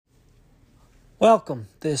Welcome.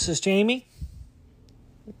 This is Jamie.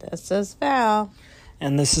 This is Val.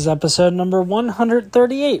 And this is episode number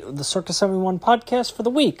 138 of the Circus 71 podcast for the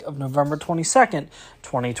week of November 22nd,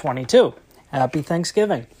 2022. Happy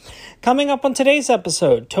Thanksgiving. Coming up on today's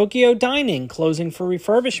episode, Tokyo Dining closing for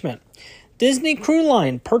refurbishment. Disney Cruise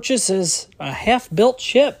Line purchases a half-built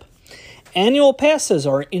ship. Annual passes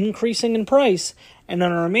are increasing in price. And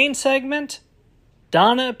in our main segment,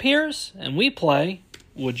 Donna appears and we play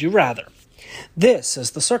Would You Rather. This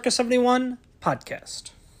is the Circus 71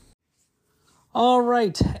 podcast. All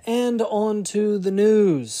right, and on to the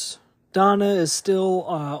news. Donna is still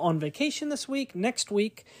on vacation this week. Next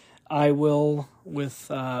week, I will, with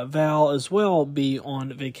Val as well, be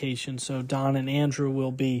on vacation. So Don and Andrew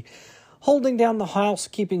will be holding down the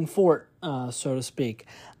housekeeping fort, so to speak.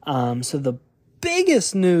 So the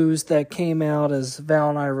biggest news that came out as Val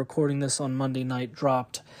and I are recording this on Monday night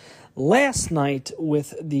dropped last night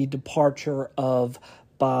with the departure of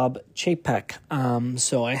Bob Chapek.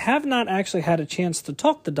 So I have not actually had a chance to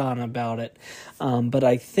talk to Donna about it, but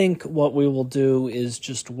I think what we will do is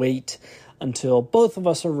just wait until both of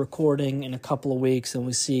us are recording in a couple of weeks and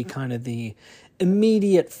we see kind of the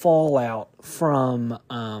immediate fallout from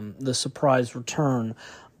the surprise return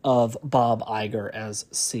of Bob Iger as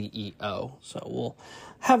CEO. So we'll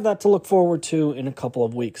have that to look forward to in a couple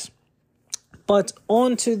of weeks. But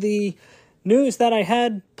on to the news that I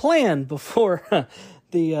had planned before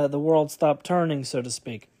the world stopped turning, so to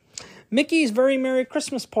speak. Mickey's Very Merry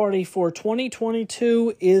Christmas Party for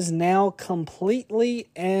 2022 is now completely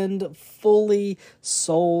and fully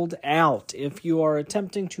sold out. If you are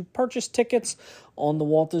attempting to purchase tickets on the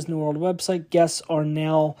Walt Disney World website, guests are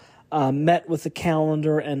now met with the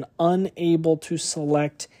calendar and unable to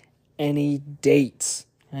select any dates.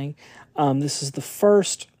 Okay? This is the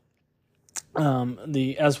first,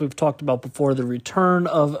 as we've talked about before, the return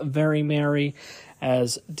of Very Merry,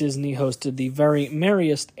 as Disney hosted the Very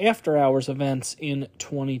Merriest After Hours events in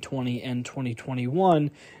 2020 and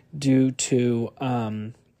 2021 due to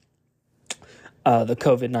the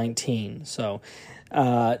COVID-19. So,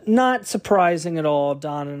 not surprising at all.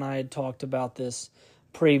 Don and I had talked about this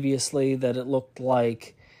previously, that it looked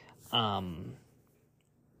like there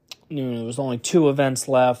was only 2 events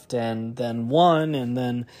left and then 1, and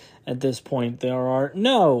then at this point there are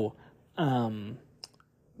no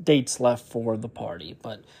dates left for the party.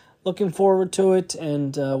 But looking forward to it,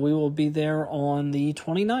 and we will be there on the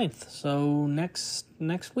 29th, so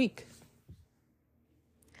next week.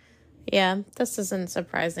 Yeah, this isn't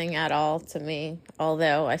surprising at all to me,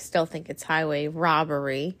 although I still think it's highway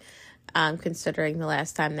robbery. Considering the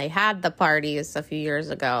last time they had the parties a few years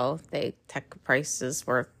ago, tech prices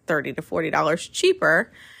were $30 to $40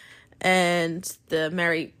 cheaper, and the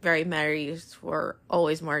Very Merrys were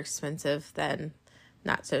always more expensive than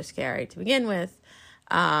Not So Scary to begin with.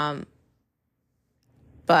 But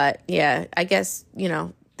yeah, I guess,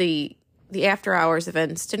 the after hours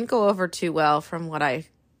events didn't go over too well from what I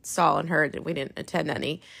saw and heard. We didn't attend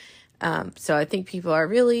any. So I think people are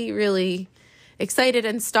really, really excited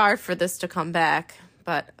and starved for this to come back,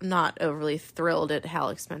 but I'm not overly thrilled at how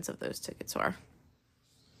expensive those tickets are.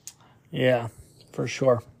 Yeah, for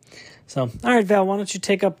sure. So, all right, Val, why don't you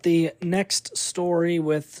take up the next story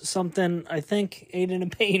with something I think Aiden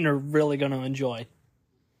and Payne are really going to enjoy.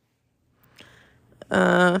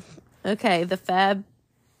 Okay, the Fab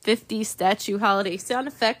 50 statue holiday sound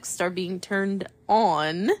effects are being turned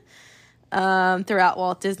on throughout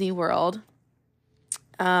Walt Disney World.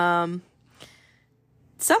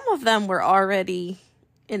 Some of them were already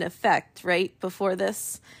in effect, right, before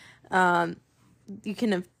this. You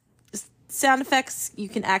can have sound effects, you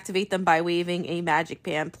can activate them by waving a Magic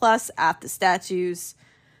Band Plus at the statues.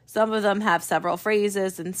 Some of them have several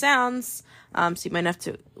phrases and sounds, so you might have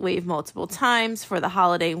to wave multiple times for the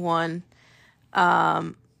holiday one.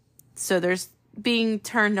 So there's being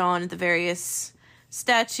turned on the various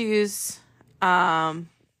statues.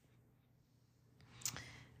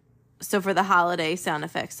 So for the holiday sound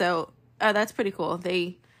effects. So that's pretty cool.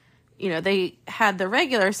 They had the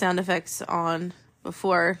regular sound effects on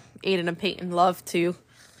before. Aiden and Peyton love to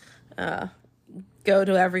go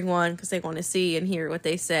to everyone because they want to see and hear what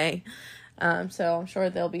they say. So I'm sure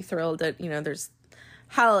they'll be thrilled that, there's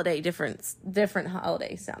different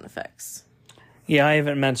holiday sound effects. Yeah, I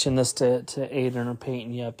haven't mentioned this to Aiden or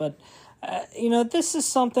Peyton yet, but, this is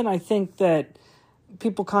something I think that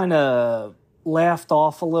people kind of laughed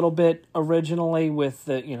off a little bit originally with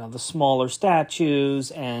the smaller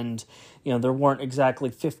statues, and there weren't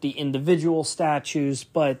exactly 50 individual statues,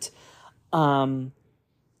 but I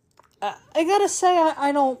gotta say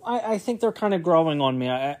I think they're kind of growing on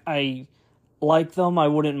me. like them. I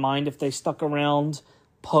wouldn't mind if they stuck around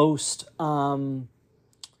post 50th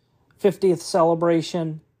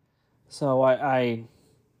celebration. So I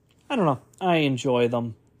don't know. I enjoy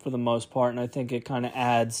them for the most part, and I think it kind of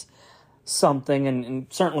adds something and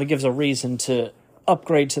certainly gives a reason to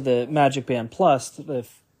upgrade to the Magic Band Plus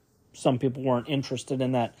if some people weren't interested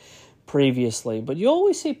in that previously. But you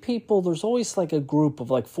always see people, there's always like a group of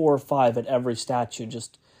like 4 or 5 at every statue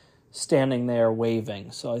just standing there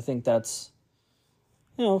waving. So I think that's,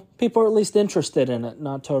 people are at least interested in it,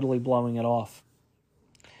 not totally blowing it off.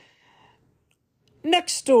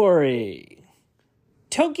 Next story.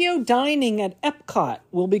 Tokyo Dining at Epcot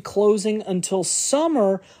will be closing until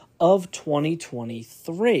summer of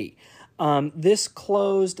 2023. This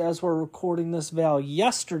closed, as we're recording this, Val,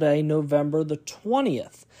 yesterday, November the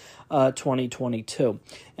 20th, 2022.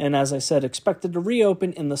 And as I said, expected to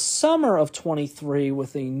reopen in the summer of 23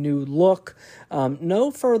 with a new look.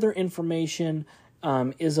 No further information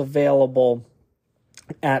is available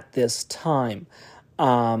at this time.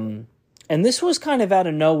 And this was kind of out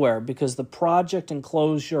of nowhere because the project and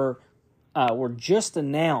closure were just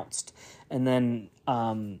announced, and then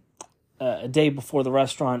a day before the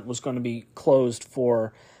restaurant was going to be closed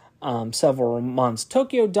for several months.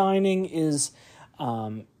 Tokyo Dining is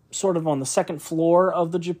sort of on the second floor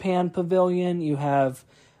of the Japan Pavilion. You have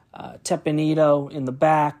Teppan in the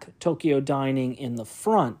back, Tokyo Dining in the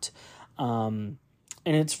front. And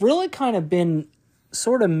it's really kind of been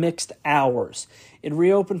sort of mixed hours. It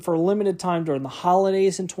reopened for a limited time during the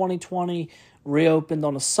holidays in 2020, reopened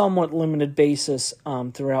on a somewhat limited basis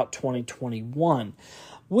throughout 2021.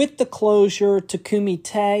 With the closure, Takumi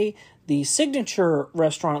Tei, the signature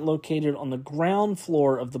restaurant located on the ground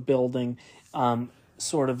floor of the building,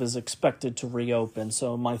 sort of is expected to reopen.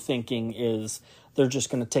 So my thinking is they're just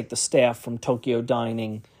going to take the staff from Tokyo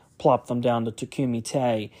Dining, plop them down to Takumi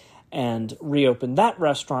Tei, and reopen that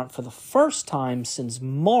restaurant for the first time since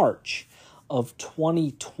March of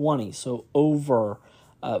 2020. So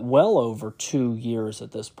well over 2 years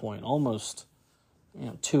at this point, almost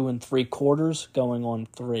 2 3/4 going on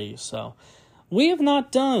 3. So we have not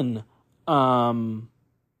done,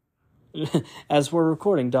 as we're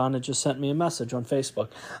recording, Donna just sent me a message on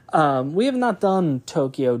Facebook. We have not done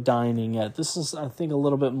Tokyo Dining yet. This is, I think, a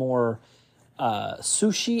little bit more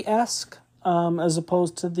sushi-esque as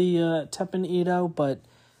opposed to the Teppan Edo, but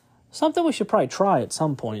something we should probably try at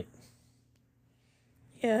some point.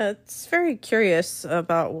 Yeah, it's very curious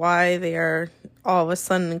about why they are all of a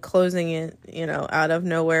sudden closing it, out of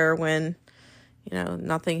nowhere when,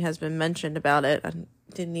 nothing has been mentioned about it. I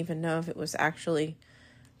didn't even know if it was actually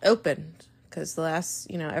open because the last,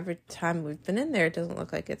 every time we've been in there, it doesn't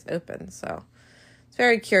look like it's open. So it's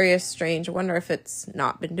very curious, strange. I wonder if it's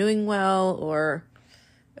not been doing well or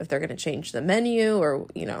if they're going to change the menu or,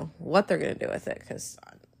 what they're going to do with it, because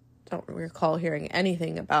I don't recall hearing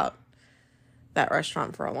anything about that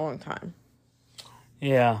restaurant for a long time.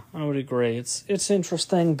 Yeah, I would agree. It's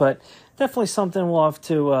interesting, but definitely something we'll have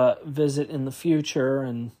to visit in the future,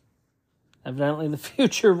 and evidently the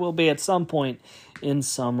future will be at some point in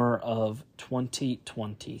summer of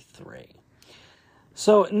 2023.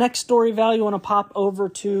 So next story, Val, you want to pop over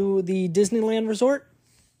to the Disneyland Resort?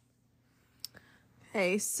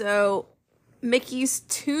 Hey, so Mickey's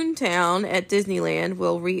Toontown at Disneyland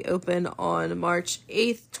will reopen on March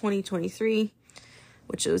 8th, 2023,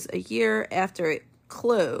 which was a year after it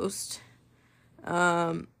closed.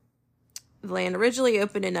 The land originally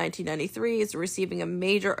opened in 1993 is receiving a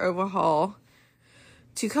major overhaul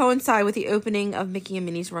to coincide with the opening of Mickey and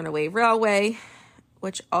Minnie's Runaway Railway,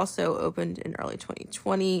 which also opened in early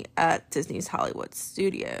 2020 at Disney's Hollywood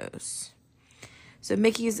Studios. So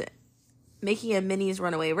Mickey and Minnie's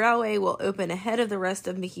Runaway Railway will open ahead of the rest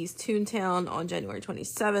of Mickey's Toontown on January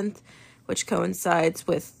 27th, which coincides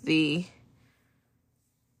with the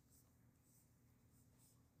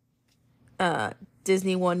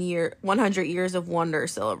Disney 100 Years of Wonder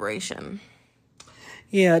celebration.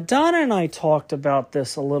 Yeah, Donna and I talked about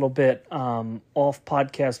this a little bit off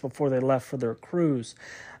podcast before they left for their cruise.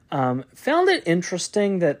 Found it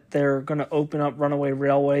interesting that they're going to open up Runaway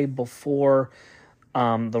Railway before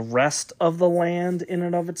the rest of the land in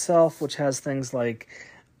and of itself, which has things like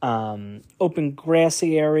open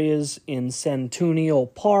grassy areas in Centennial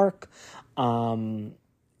Park,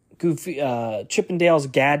 Chippendale's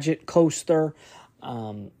Gadget Coaster.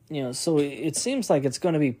 So it seems like it's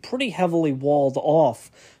going to be pretty heavily walled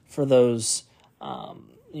off for those,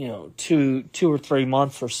 2 or 3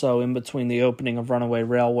 months or so in between the opening of Runaway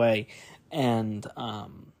Railway and,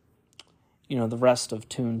 the rest of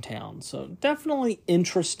Toontown. So definitely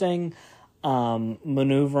interesting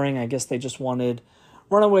maneuvering. I guess they just wanted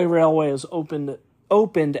Runaway Railway is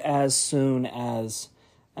opened as soon as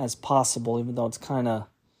possible, even though it's kind of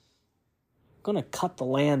going to cut the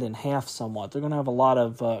land in half somewhat. They're going to have a lot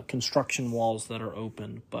of construction walls that are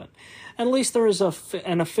open, but at least there is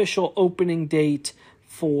an official opening date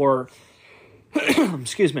for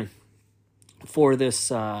excuse me, for this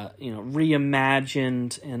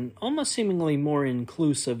reimagined and almost seemingly more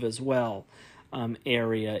inclusive as well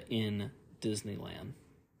area in Disneyland.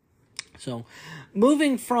 So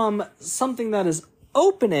moving from something that is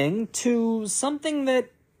opening to something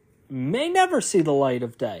that may never see the light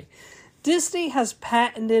of day. Disney has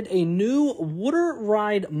patented a new water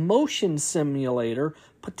ride motion simulator,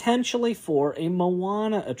 potentially for a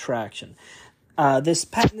Moana attraction. This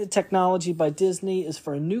patented technology by Disney is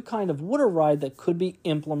for a new kind of water ride that could be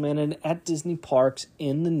implemented at Disney parks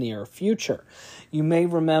in the near future. You may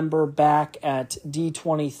remember back at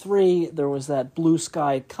D23, there was that blue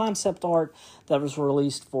sky concept art that was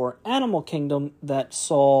released for Animal Kingdom that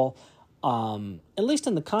saw, at least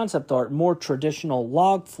in the concept art, more traditional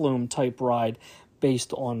log flume type ride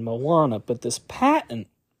based on Moana. But this patent,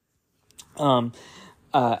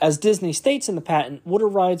 as Disney states in the patent, water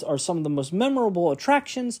rides are some of the most memorable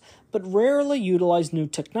attractions, but rarely utilize new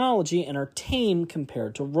technology and are tame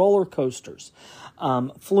compared to roller coasters.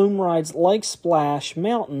 Flume rides like Splash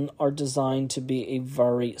Mountain are designed to be a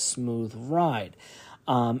very smooth ride.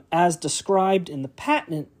 As described in the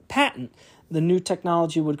patent, the new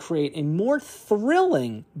technology would create a more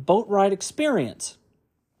thrilling boat ride experience.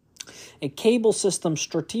 A cable system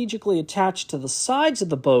strategically attached to the sides of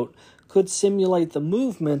the boat could simulate the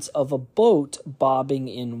movements of a boat bobbing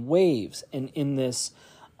in waves. And in this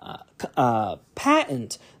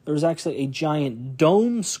patent, there's actually a giant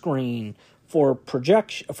dome screen for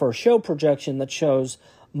show projection that shows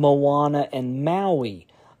Moana and Maui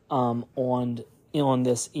on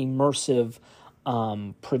this immersive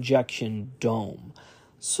projection dome.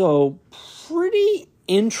 So pretty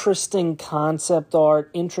interesting concept art,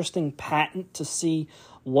 interesting patent to see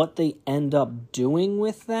what they end up doing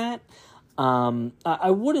with that.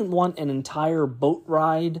 I wouldn't want an entire boat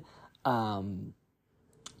ride.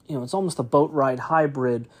 It's almost a boat ride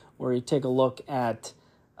hybrid where you take a look at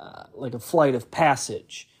like a Flight of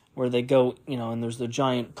Passage where they go, and there's the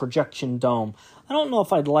giant projection dome. I don't know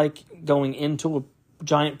if I'd like going into a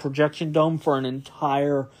giant projection dome for an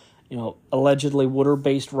entire, allegedly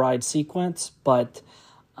water-based ride sequence, but,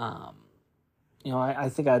 I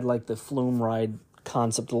think I'd like the flume ride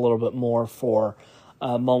concept a little bit more for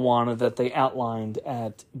Moana that they outlined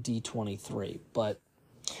at D23. But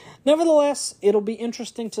nevertheless, it'll be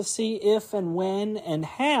interesting to see if and when and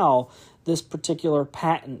how this particular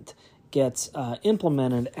patent gets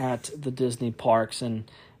implemented at the Disney parks. And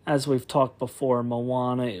as we've talked before,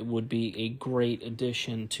 Moana, it would be a great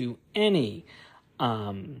addition to any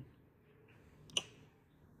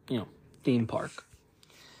theme park.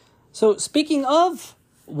 So speaking of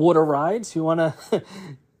water rides, you want to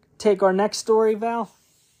take our next story, Val?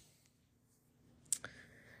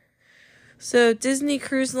 So Disney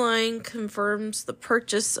Cruise Line confirms the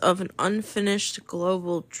purchase of an unfinished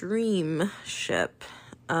Global Dream ship.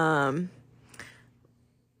 It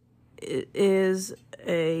is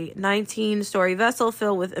a 19-story vessel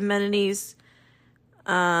filled with amenities.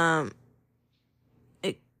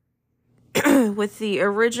 With the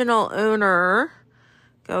original owner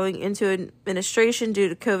going into administration due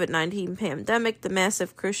to COVID-19 pandemic, the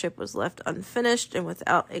massive cruise ship was left unfinished and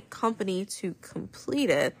without a company to complete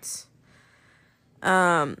it.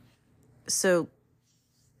 So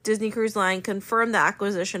Disney Cruise Line confirmed the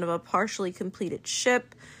acquisition of a partially completed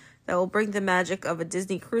ship that will bring the magic of a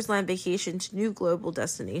Disney Cruise Line vacation to new global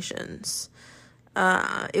destinations.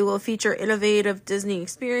 It will feature innovative Disney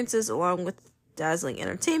experiences along with dazzling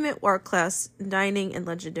entertainment, world-class dining, and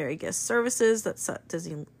legendary guest services that set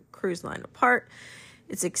Disney Cruise Line apart.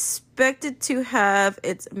 It's expected to have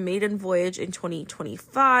its maiden voyage in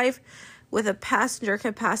 2025 with a passenger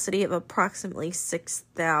capacity of approximately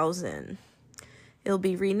 6,000. It'll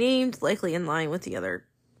be renamed, likely in line with the other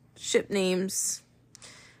ship names.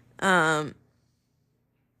 After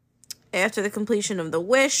the completion of the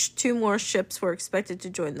Wish, 2 more ships were expected to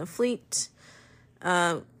join the fleet.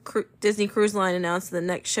 Disney Cruise Line announced the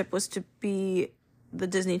next ship was to be the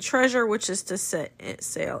Disney Treasure, which is to set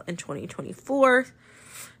sail in 2024.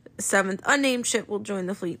 The 7th unnamed ship will join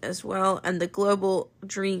the fleet as well, and the Global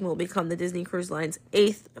Dream will become the Disney Cruise Line's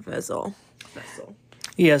 8th vessel.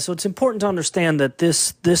 Yeah, so it's important to understand that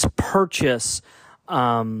this purchase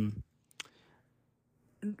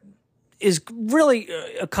is really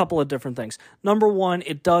a couple of different things. Number one,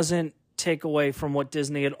 it doesn't take away from what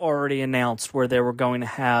Disney had already announced, where they were going to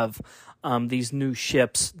have these new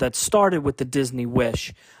ships that started with the Disney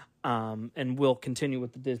Wish and will continue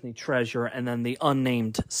with the Disney Treasure, and then the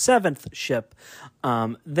unnamed seventh ship.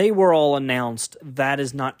 They were all announced. That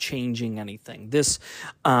is not changing anything. This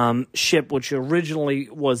ship, which originally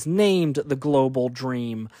was named the Global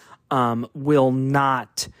Dream, will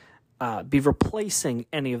not be replacing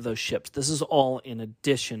any of those ships. This is all in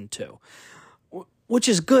addition to. Which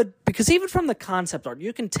is good, because even from the concept art,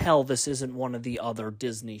 you can tell this isn't one of the other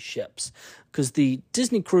Disney ships. Because the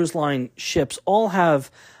Disney Cruise Line ships all have,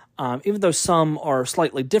 even though some are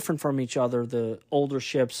slightly different from each other, the older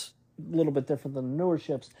ships, a little bit different than the newer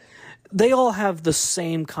ships, they all have the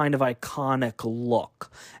same kind of iconic look.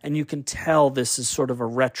 And you can tell this is sort of a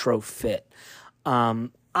retrofit.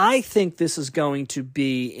 I think this is going to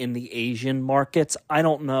be in the Asian markets. I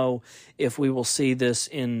don't know if we will see this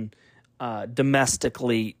in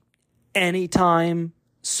domestically anytime,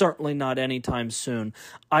 certainly not anytime soon.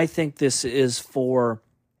 I think this is for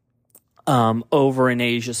over in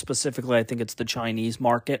Asia specifically. I think it's the Chinese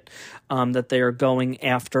market that they are going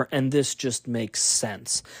after, and this just makes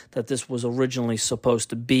sense that this was originally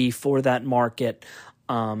supposed to be for that market,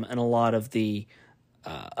 and a lot of the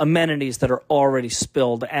amenities that are already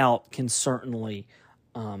spilled out can certainly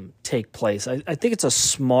take place. I think it's a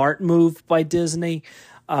smart move by Disney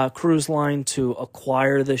Cruise Line to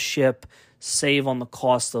acquire this ship, save on the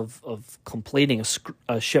cost of completing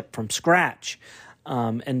a ship from scratch,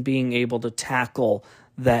 and being able to tackle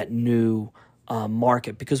that new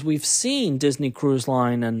market. Because we've seen Disney Cruise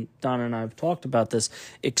Line, and Donna and I have talked about this,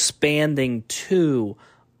 expanding to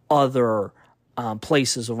other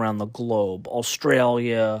places around the globe.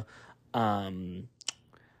 Australia, not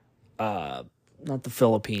the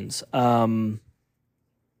Philippines,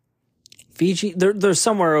 Fiji. There's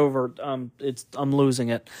somewhere over. I'm losing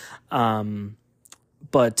it.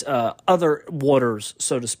 But other waters,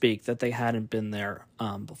 so to speak, that they hadn't been there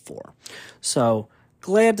before. So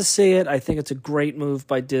glad to see it. I think it's a great move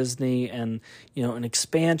by Disney, and an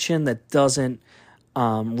expansion that doesn't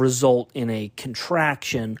result in a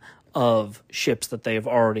contraction of ships that they've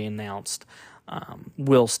already announced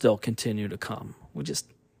will still continue to come. We just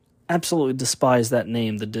absolutely despise that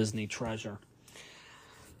name, the Disney Treasure.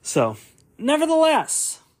 So,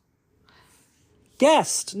 nevertheless,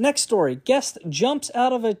 next story. Guest jumps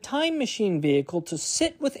out of a time machine vehicle to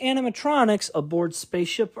sit with animatronics aboard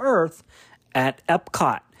Spaceship Earth at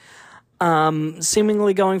Epcot.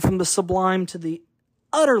 Seemingly going from the sublime to the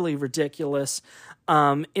utterly ridiculous,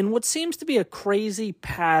 in what seems to be a crazy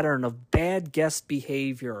pattern of bad guest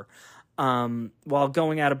behavior while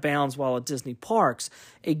going out of bounds while at Disney parks.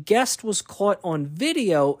 A guest was caught on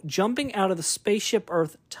video jumping out of the Spaceship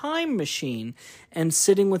Earth time machine and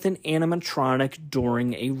sitting with an animatronic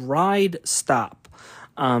during a ride stop.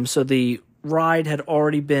 So the ride had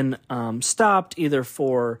already been stopped, either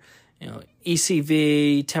for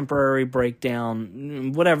ECV, temporary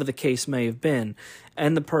breakdown, whatever the case may have been.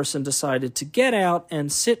 And the person decided to get out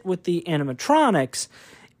and sit with the animatronics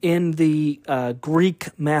in the Greek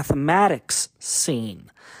mathematics scene.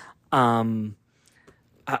 I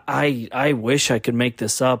wish I could make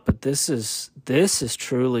this up, but this is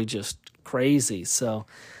truly just crazy. So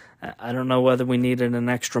I don't know whether we needed an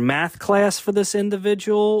extra math class for this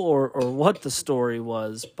individual or what the story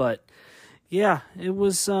was, but yeah, it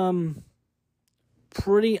was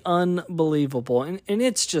pretty unbelievable. And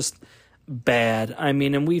it's just bad. I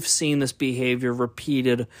mean, and we've seen this behavior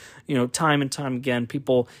repeated, time and time again.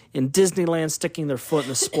 People in Disneyland sticking their foot in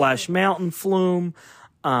the Splash Mountain flume.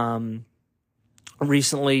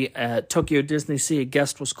 Recently at Tokyo Disney Sea, a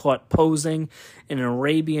guest was caught posing in an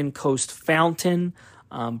Arabian Coast fountain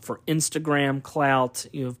for Instagram clout.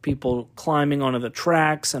 You have people climbing onto the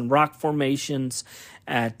tracks and rock formations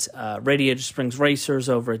at Radiator Springs Racers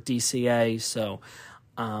over at DCA. So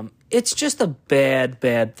it's just a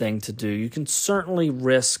bad thing to do. You can certainly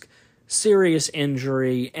risk serious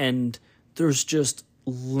injury, and there's just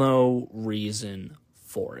no reason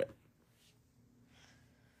for it.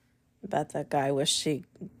 I bet that guy wished he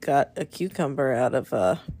got a cucumber out of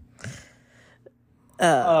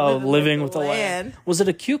living with the land. Was it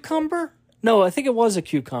a cucumber? No, I think it was a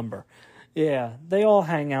cucumber. Yeah, they all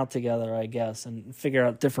hang out together, I guess, and figure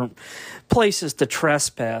out different places to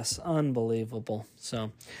trespass. Unbelievable.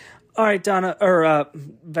 So, all right, Donna, or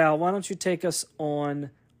Val, why don't you take us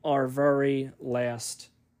on our very last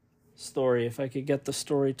story, if I could get the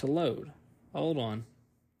story to load. Hold on.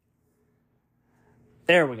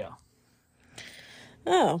 There we go.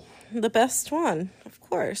 Oh, the best one, of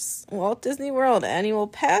course. Walt Disney World annual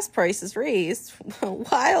pass prices raised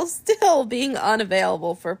while still being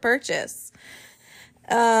unavailable for purchase.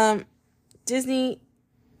 Disney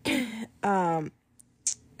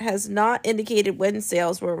has not indicated when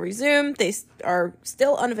sales will resume. They are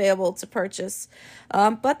still unavailable to purchase,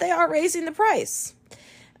 but they are raising the price.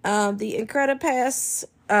 The Incredipass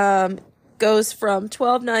goes from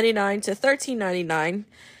 $12.99 to $13.99.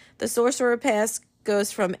 The Sorcerer Pass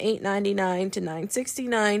goes from $8.99 to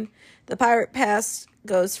 $9.69. The Pirate Pass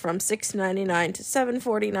goes from $6.99 to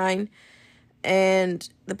 $7.49. And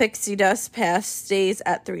the Pixie Dust Pass stays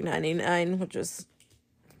at $3.99, which is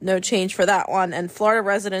no change for that one. And Florida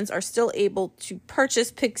residents are still able to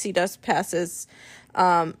purchase Pixie Dust Passes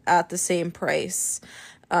at the same price.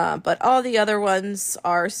 But all the other ones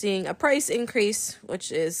are seeing a price increase,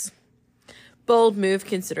 which is bold move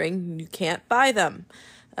considering you can't buy them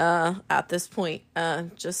at this point.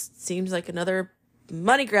 Just seems like another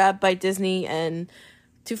money grab by Disney, and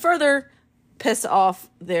to further piss off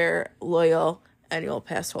their loyal annual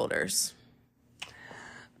pass holders.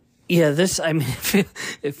 Yeah,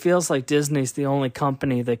 it feels like Disney's the only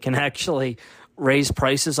company that can actually raise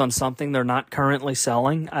prices on something they're not currently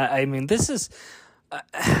selling. I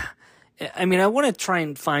want to try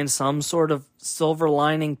and find some sort of silver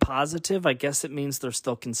lining positive. I guess it means they're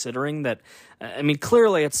still considering that.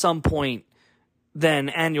 Clearly at some point, then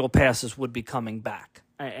annual passes would be coming back.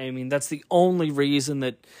 That's the only reason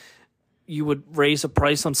that you would raise a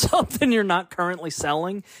price on something you're not currently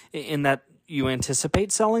selling, in that you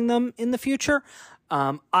anticipate selling them in the future.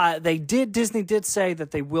 Disney did say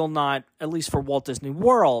that they will not, at least for Walt Disney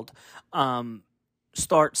World,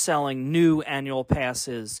 start selling new annual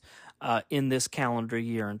passes in this calendar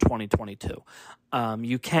year in 2022.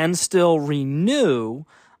 You can still renew,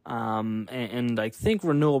 and I think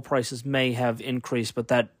renewal prices may have increased, but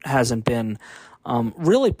that hasn't been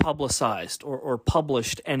really publicized or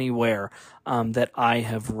published anywhere that I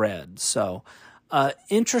have read. So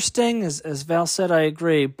interesting, as Val said, I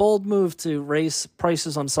agree. Bold move to raise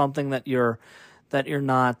prices on something that you're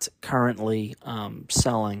not currently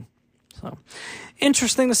selling. So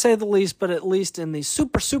interesting to say the least, but at least in the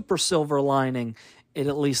super silver lining, it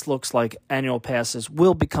at least looks like annual passes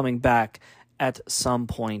will be coming back at some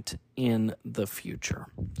point in the future.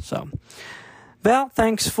 So, Val,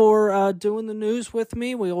 thanks for doing the news with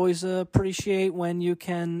me. We always appreciate when you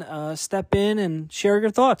can step in and share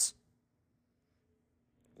your thoughts.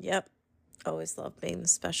 Yep. Always love being the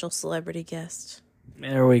special celebrity guest.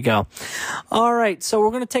 There we go. All right, so we're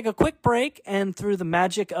going to take a quick break, and through the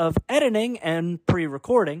magic of editing and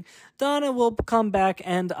pre-recording, Donna will come back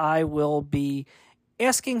and I will be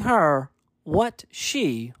asking her what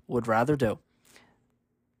she would rather do.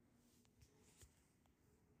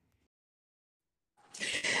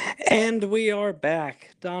 And we are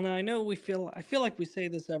back. Donna, I know I feel like we say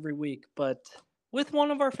this every week, but with one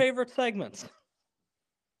of our favorite segments.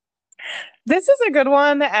 This is a good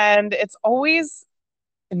one, and it's always,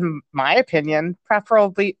 in my opinion,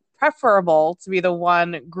 preferable to be the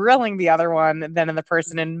one grilling the other one than in the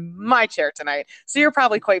person in my chair tonight. So you're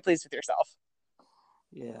probably quite pleased with yourself.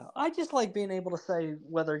 Yeah, I just like being able to say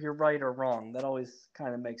whether you're right or wrong. That always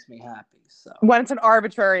kind of makes me happy. So when it's an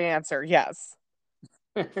arbitrary answer, yes.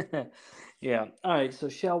 Yeah. All right, so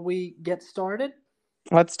shall we get started?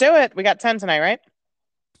 Let's do it. We got 10 tonight, right?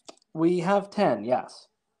 We have 10, yes.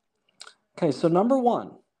 Okay, so number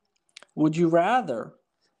 1, would you rather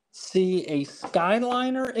see a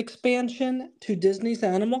Skyliner expansion to Disney's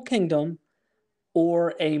Animal Kingdom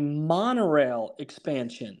or a monorail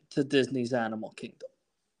expansion to Disney's Animal Kingdom?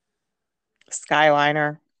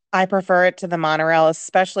 Skyliner. I prefer it to the monorail,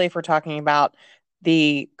 especially if we're talking about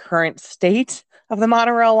the current state of the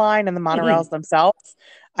monorail line and the monorails themselves.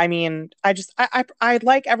 I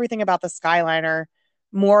like everything about the Skyliner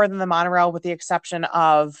more than the monorail, with the exception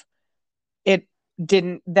of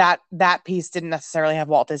that piece didn't necessarily have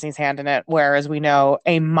Walt Disney's hand in it, whereas we know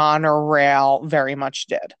a monorail very much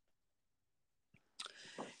did.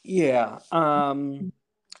 Yeah.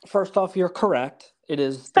 First off, you're correct.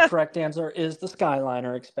 The correct answer is the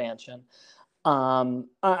Skyliner expansion.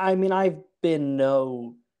 I've been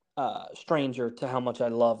no stranger to how much I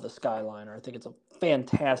love the Skyliner. I think it's a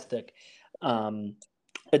fantastic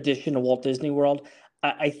addition to Walt Disney World.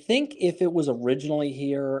 I think if it was originally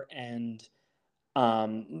here, and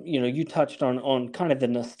you touched on kind of the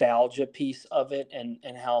nostalgia piece of it and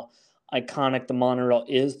how iconic the monorail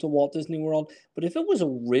is to Walt Disney World, but if it was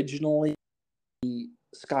originally the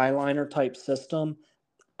Skyliner type system,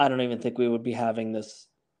 I don't even think we would be having this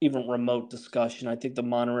even remote discussion. I think the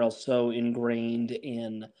monorail is so ingrained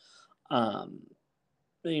in,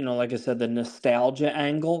 like I said, the nostalgia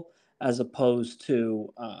angle, as opposed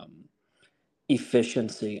to,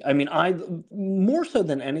 efficiency. I mean, I more so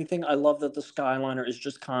than anything, I love that the Skyliner is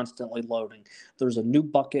just constantly loading. There's a new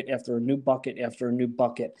bucket after a new bucket after a new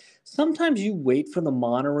bucket. Sometimes you wait for the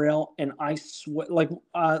monorail, and I swear, like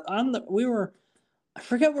I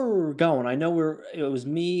forget where we were going. I know it was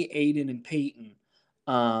me, Aiden, and Peyton.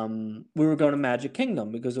 We were going to Magic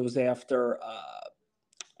Kingdom because it was after.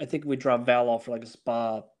 I think we dropped Val off for like a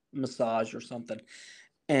spa massage or something,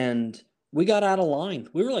 and we got out of line.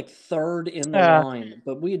 We were like third in the Uh, line,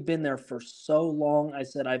 but we had been there for so long. I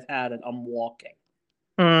said, "I've had it. I'm walking."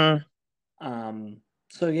 mm.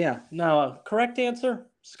 So yeah, no, correct answer,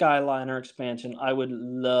 Skyliner expansion. I would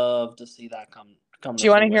love to see that come Do to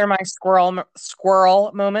you want to hear fruition. my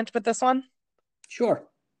squirrel moment with this one? Sure.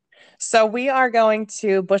 So we are going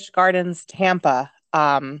to Busch Gardens Tampa.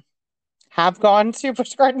 Have gone to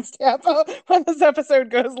Busch Gardens Tampa when this episode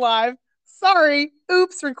goes live. Sorry,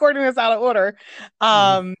 oops, recording this out of order. Mhm.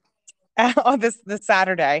 Um, on this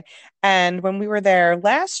Saturday. And when we were there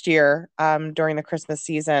last year, during the Christmas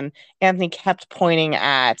season, Anthony kept pointing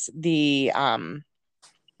at the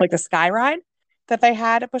like the sky ride that they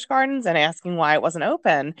had at Busch Gardens and asking why it wasn't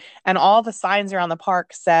open. And all the signs around the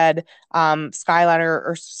park said Sky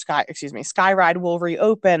Ride will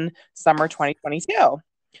reopen summer 2022.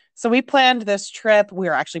 So we planned this trip. We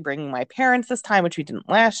were actually bringing my parents this time, which we didn't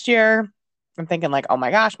last year. I'm thinking like, oh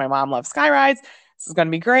my gosh, my mom loves sky rides. This is going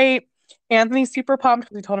to be great. Anthony's super pumped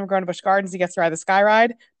because we told him we're going to Busch Gardens. He gets to ride the sky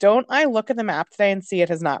ride. Don't I look at the map today and see it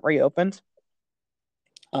has not reopened?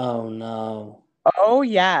 Oh no. Oh,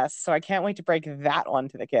 yes. So I can't wait to break that one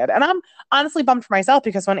to the kid. And I'm honestly bummed for myself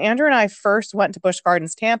because when Andrew and I first went to Busch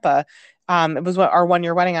Gardens Tampa, it was our 1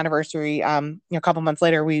 year wedding anniversary. A couple months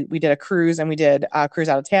later, we did a cruise and we did a cruise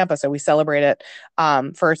out of Tampa. So we celebrated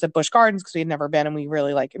first at Busch Gardens because we had never been and we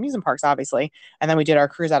really like amusement parks, obviously. And then we did our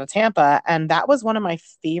cruise out of Tampa. And that was one of my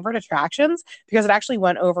favorite attractions because it actually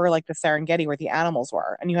went over like the Serengeti where the animals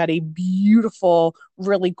were. And you had a beautiful,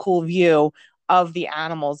 really cool view of the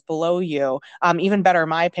animals below you. Even better, in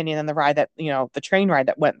my opinion, than the ride that, the train ride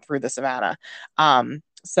that went through the savannah.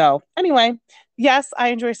 So anyway, yes, I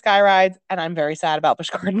enjoy sky rides, and I'm very sad about Busch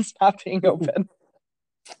Gardens not being open.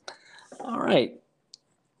 All right.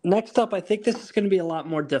 Next up, I think this is going to be a lot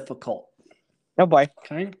more difficult. Oh boy.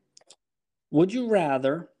 Okay. Would you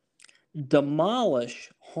rather demolish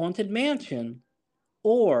Haunted Mansion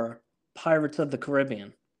or Pirates of the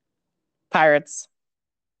Caribbean? Pirates.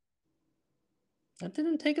 That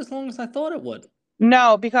didn't take as long as I thought it would.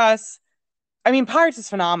 No, because Pirates is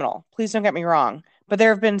phenomenal. Please don't get me wrong. But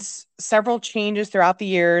there have been several changes throughout the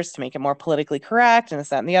years to make it more politically correct and this,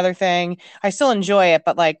 that, and the other thing. I still enjoy it,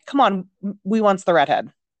 but like, come on, we want's the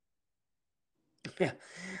redhead. Yeah.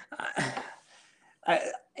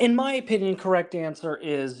 In my opinion, correct answer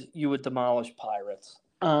is you would demolish Pirates.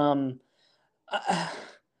 I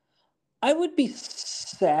would be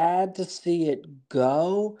sad to see it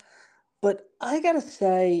go, but I gotta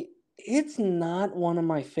say, it's not one of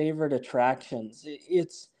my favorite attractions.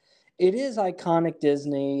 It is iconic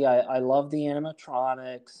Disney. I love the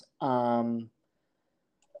animatronics.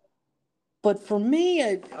 But for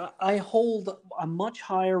me, I hold a much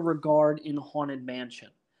higher regard in Haunted Mansion.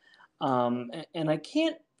 And I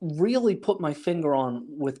can't really put my finger on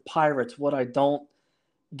with Pirates what I don't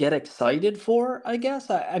get excited for, I guess.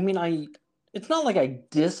 It's not like I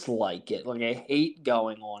dislike it, like I hate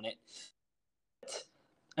going on it.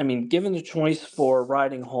 Given the choice for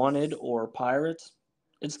riding Haunted or Pirates,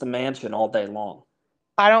 it's the mansion all day long.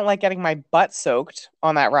 I don't like getting my butt soaked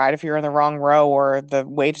on that ride. If you're in the wrong row or the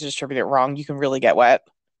way to distribute it wrong, you can really get wet.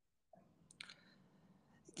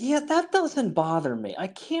 Yeah, that doesn't bother me. I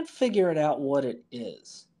can't figure it out what it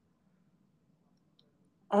is.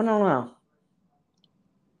 I don't know.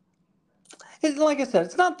 Like I said,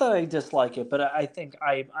 it's not that I dislike it, but I think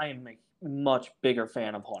I am a much bigger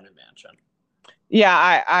fan of Haunted Mansion.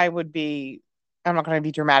 Yeah, I would be, I'm not going to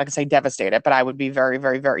be dramatic and say devastated, but I would be very,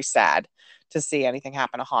 very, very sad to see anything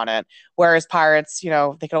happen to Haunted. Whereas Pirates, they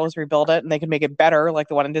could always rebuild it and they could make it better like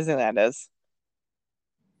the one in Disneyland is.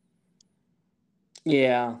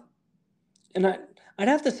 Yeah. And I'd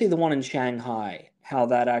have to see the one in Shanghai, how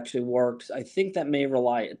that actually works. I think that may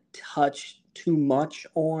rely a touch too much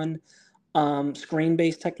on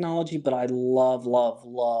screen-based technology, but I love, love,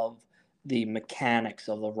 love the mechanics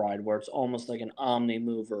of the ride where it's almost like an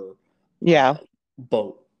omni-mover Yeah.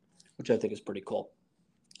 boat, which I think is pretty cool.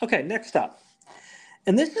 Okay, next up.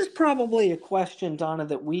 And this is probably a question, Donna,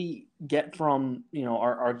 that we get from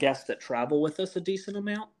our guests that travel with us a decent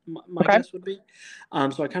amount. My Okay. guess would be.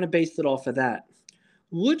 So I kind of based it off of that.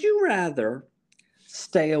 Would you rather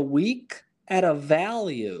stay a week at a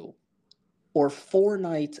value or 4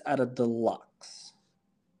 nights at a deluxe?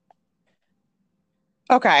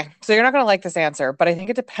 Okay, so you're not going to like this answer, but I think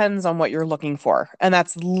it depends on what you're looking for. And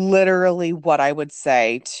that's literally what I would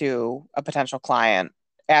say to a potential client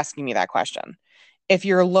asking me that question. If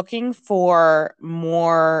you're looking for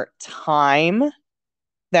more time,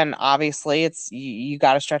 then obviously you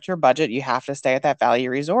got to stretch your budget. You have to stay at that value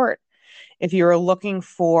resort. If you're looking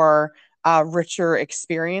for richer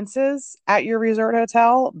experiences at your resort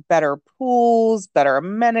hotel, better pools, better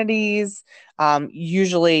amenities,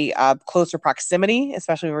 usually closer proximity,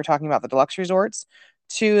 especially when we're talking about the deluxe resorts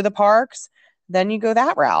to the parks, then you go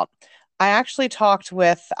that route. I actually talked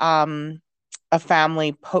with a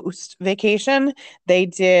family post vacation. They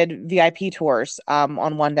did VIP tours on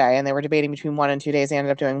one day, and they were debating between 1 and 2 days. They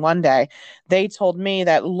ended up doing one day. They told me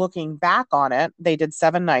that looking back on it, they did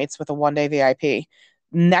 7 nights with a 1 day VIP.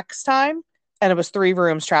 Next time, and it was 3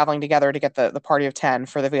 rooms traveling together to get the party of 10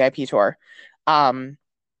 for the VIP tour. Um,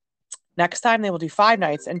 Next time, they will do 5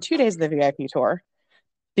 nights and 2 days of the VIP tour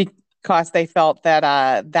because they felt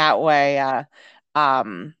that that way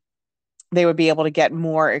um, they would be able to get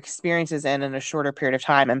more experiences in a shorter period of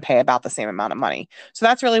time and pay about the same amount of money. So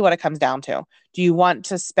that's really what it comes down to. Do you want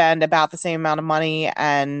to spend about the same amount of money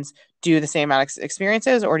and do the same amount of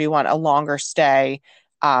experiences, or do you want a longer stay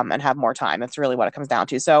and have more time? That's really what it comes down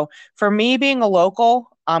to. So for me, being a local,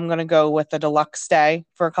 I'm going to go with the deluxe stay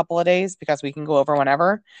for a couple of days because we can go over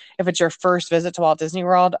whenever. If it's your first visit to Walt Disney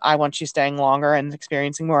World, I want you staying longer and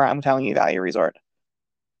experiencing more. I'm telling you, Value Resort.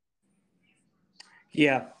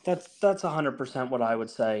 Yeah, that's 100% what I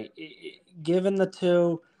would say. Given the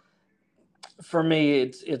two, for me,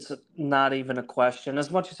 it's not even a question.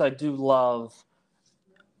 As much as I do love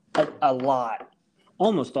a lot,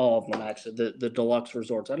 almost all of them actually, the deluxe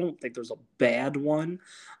resorts. I don't think there's a bad one.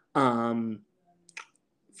 Um,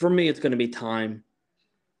 for me, it's going to be time.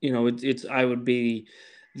 It's I would be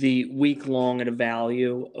the week long at a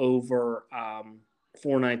value over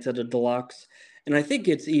 4 nights at a deluxe, and I think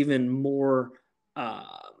it's even more. Uh,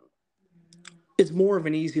 it's more of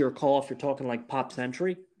an easier call if you're talking like Pop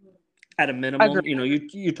Century. At a minimum,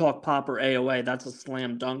 Agreed. you talk Pop or AOA, that's a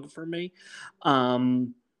slam dunk for me.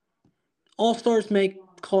 Um, All Stars may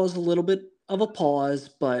cause a little bit of a pause,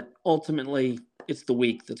 but ultimately, it's the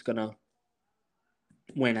week that's gonna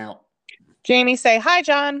win out. Jamie, say hi,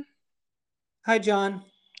 John. Hi, John.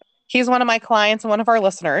 He's one of my clients and one of our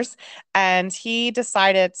listeners. And he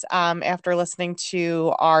decided, after listening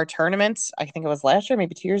to our tournament, I think it was last year,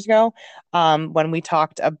 maybe 2 years ago, when we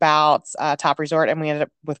talked about Top Resort and we ended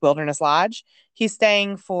up with Wilderness Lodge. He's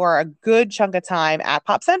staying for a good chunk of time at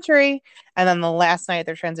Pop Century. And then the last night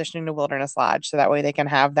they're transitioning to Wilderness Lodge. So that way they can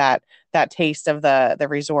have that taste of the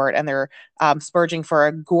resort. And they're splurging for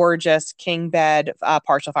a gorgeous king bed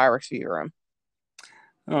partial fireworks view room.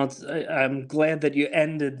 Well, I'm glad that you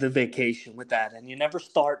ended the vacation with that, and you never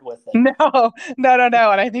start with it. No,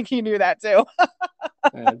 no. And I think he knew that too.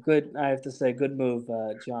 Good, I have to say, good move,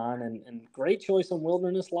 John, and great choice on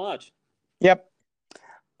Wilderness Lodge. Yep.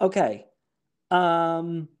 Okay.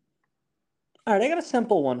 All right, I got a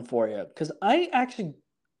simple one for you because I actually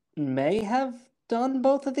may have done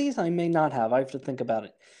both of these. I may not have. I have to think about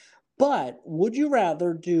it. But would you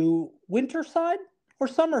rather do Winterside or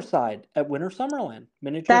Summerside at Winter Summerland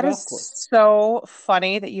Miniature That Golf is Course? so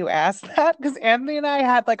funny that you asked that because Anthony and I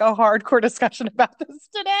had like a hardcore discussion about this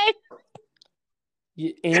today.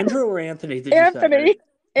 Andrew or Anthony, did you say?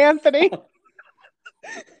 Anthony.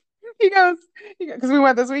 He goes, because we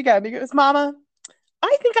went this weekend. He goes, Mama,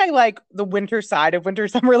 I think I like the winter side of Winter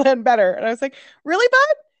Summerland better. And I was like, really,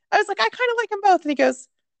 bud? I was like, I kind of like them both. And he goes,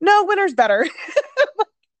 no, winter's better.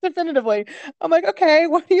 Definitively. I'm like, okay,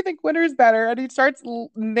 what do you think winter's better? And he starts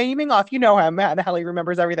naming off, you know him, and how he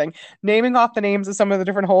remembers everything, naming off the names of some of the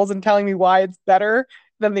different holes and telling me why it's better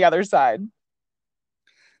than the other side.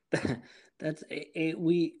 That's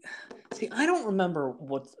we see. I don't remember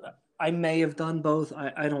what I may have done both.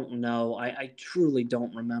 I don't know. I truly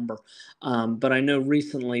don't remember. But I know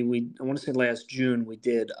recently I want to say last June we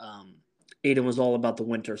did. Aiden was all about the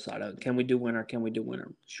winter side. Can we do winter? Can we do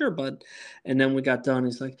winter? Sure, bud. And then we got done.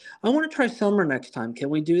 He's like, I want to try summer next time. Can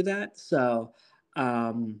we do that? So,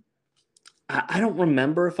 I don't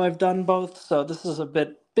remember if I've done both. So this is a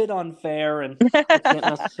bit unfair, and I can't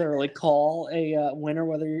necessarily call a winner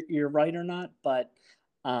whether you're right or not. But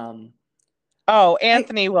um, Oh, I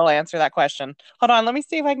Anthony will answer that question. Hold on, let me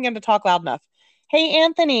see if I can get him to talk loud enough. Hey,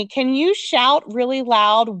 Anthony, can you shout really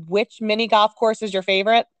loud which mini golf course is your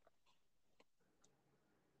favorite?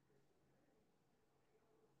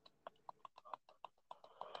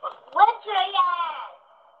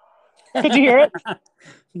 Could you hear it?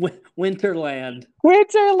 Winterland.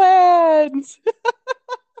 Winterland.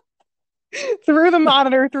 through the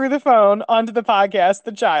monitor, through the phone, onto the podcast,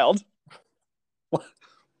 the child.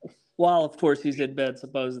 While, of course, he's in bed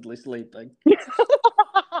supposedly sleeping.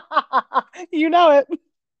 You know it.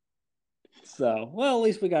 So, well, at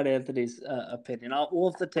least we got Anthony's opinion.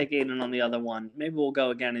 We'll have to take Aiden on the other one. Maybe we'll go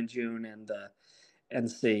again in June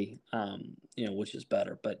and see, which is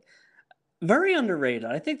better. But very underrated.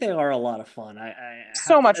 I think they are a lot of fun.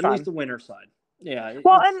 So much at fun. least the winter side. Yeah.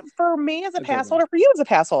 Well, and for me as a pass holder, for you as a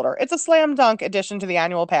pass holder, it's a slam dunk addition to the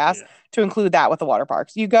annual pass to include that with the water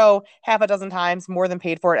parks. You go half a dozen times, more than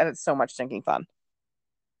paid for it, and it's so much stinking fun.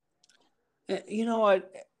 You know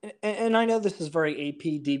what? And I know this is very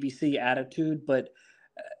AP DBC attitude, but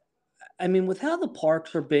I mean, with how the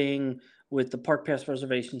parks are being, with the park pass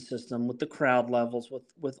reservation system, with the crowd levels,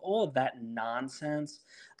 with all of that nonsense,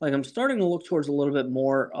 like I'm starting to look towards a little bit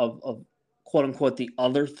more of quote unquote the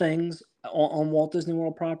other things on Walt Disney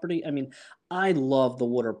World property. I mean, I love the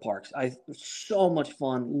water parks. So much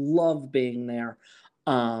fun. Love being there.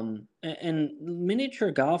 And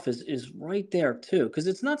miniature golf is right there too, because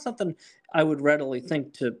it's not something I would readily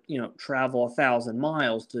think to travel 1,000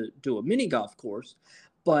 miles to do a mini golf course,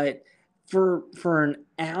 but for an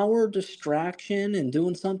hour distraction and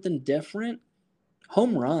doing something different,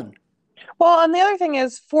 home run. Well, and the other thing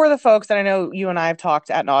is for the folks that I know you and I have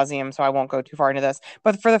talked ad nauseum, so I won't go too far into this,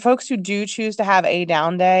 but for the folks who do choose to have a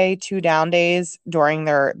down day, 2 down days during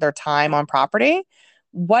their time on property,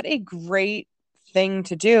 what a great thing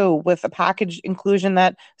to do with a package inclusion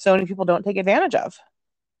that so many people don't take advantage of.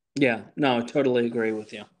 Yeah, no, I totally agree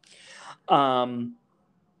with you.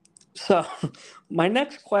 So my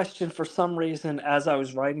next question, for some reason, as I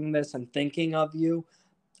was writing this and thinking of you,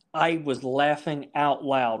 I was laughing out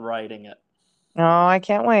loud writing it. Oh, I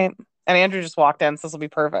can't wait. And Andrew just walked in, so this will be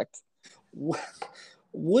perfect.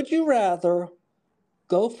 Would you rather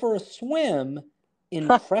go for a swim in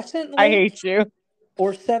Crescent Lake I hate you.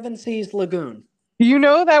 or Seven Seas Lagoon? You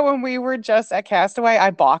know that when we were just at Castaway,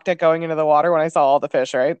 I balked at going into the water when I saw all the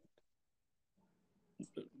fish, right?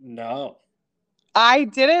 No. I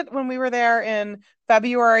did it when we were there in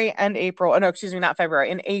February and April. Oh, no, excuse me, not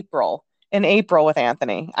February, in April. In April with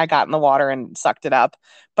Anthony, I got in the water and sucked it up.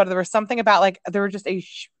 But there was something about there were just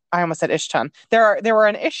I almost said ish ton. There were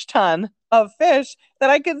an ish ton of fish that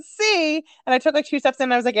I could see, and I took 2 steps in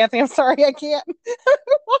and I was like, Anthony, I'm sorry, I can't. I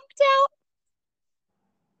walked out.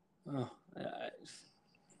 Oh,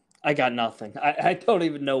 I got nothing. I don't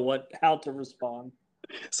even know how to respond.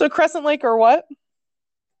 So Crescent Lake or what?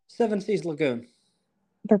 Seven Seas Lagoon.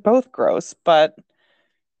 They're both gross, but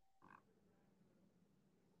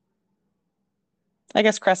I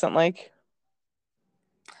guess Crescent Lake.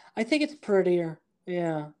 I think it's prettier.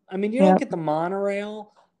 Yeah. I mean, you don't get the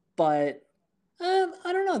monorail, but I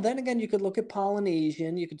don't know. Then again, you could look at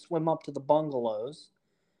Polynesian. You could swim up to the bungalows.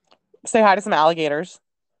 Say hi to some alligators.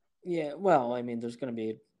 Yeah. Well, I mean, there's going to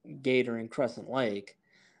be a gator in Crescent Lake.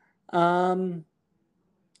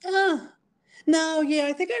 No, yeah,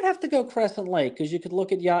 I think I'd have to go Crescent Lake because you could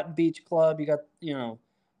look at Yacht and Beach Club. You got,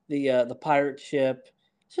 the pirate ship.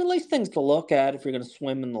 So at least things to look at. If you're going to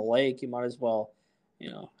swim in the lake, you might as well,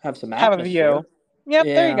 have some atmosphere. Have a view. Yep,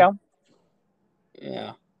 yeah. There you go.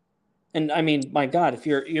 Yeah. And I mean, my God, if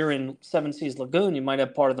you're in Seven Seas Lagoon, you might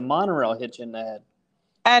have part of the monorail hitch in the head.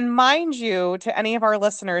 And mind you, to any of our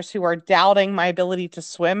listeners who are doubting my ability to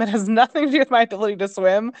swim, it has nothing to do with my ability to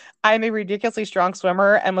swim. I'm a ridiculously strong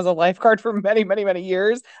swimmer and was a lifeguard for many, many, many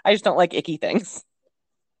years. I just don't like icky things.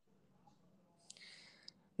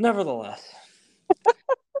 Nevertheless.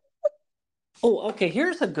 Oh, okay.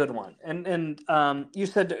 Here's a good one. And you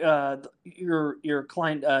said your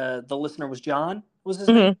client, the listener was John. Was his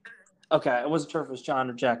name? Okay, I wasn't sure if it was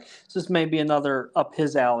John or Jack. So this may be another up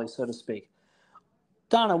his alley, so to speak.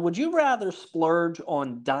 Donna, would you rather splurge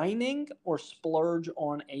on dining or splurge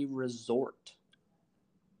on a resort?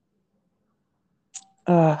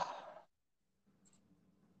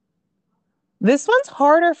 This one's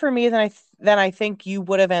harder for me than I think you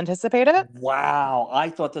would have anticipated. Wow, I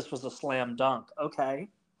thought this was a slam dunk. Okay.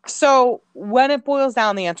 So when it boils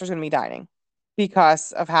down, the answer is going to be dining,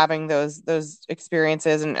 because of having those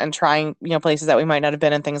experiences and trying places that we might not have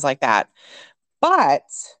been and things like that. But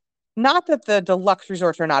not that the deluxe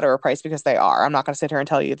resorts are not overpriced, because they are. I'm not going to sit here and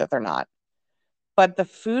tell you that they're not. But the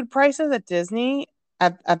food prices at Disney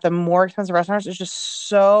at the more expensive restaurants is just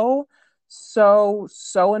so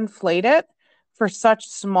inflated for such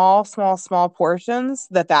small portions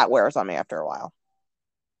that wears on me after a while.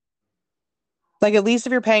 Like, at least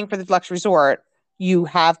if you're paying for the deluxe resort, you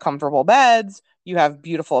have comfortable beds, you have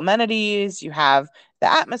beautiful amenities, you have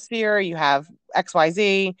the atmosphere, you have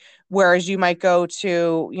XYZ, whereas you might go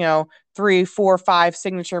to, 3, 4, 5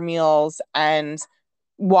 signature meals and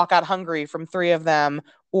walk out hungry from 3 of them,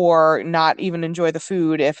 or not even enjoy the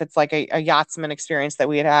food if it's like a yachtsman experience that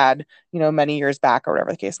we had, many years back, or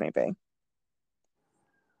whatever the case may be.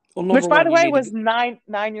 Well, Which, number by one, the you way, need to was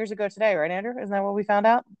 9 years ago today, right, Andrew? Isn't that what we found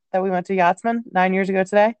out? That we went to Yachtsman 9 years ago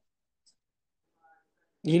today?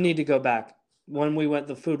 go back. When we went,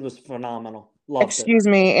 the food was phenomenal. Loved it. Excuse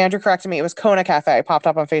me, Andrew corrected me. It was Kona Cafe. Popped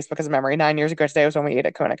up on Facebook as a memory. 9 years ago today was when we ate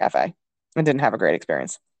at Kona Cafe and didn't have a great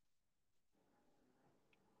experience.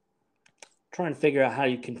 Trying to figure out how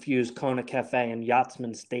you confuse Kona Cafe and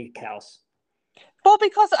Yachtsman Steakhouse. Well,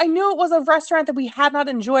 because I knew it was a restaurant that we had not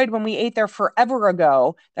enjoyed when we ate there forever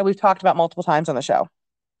ago, that we've talked about multiple times on the show.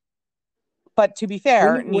 But to be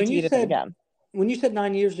fair, need to eat it again. When you said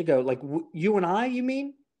 9 years ago, like you and I, you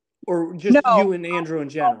mean? Or just No, you and Andrew in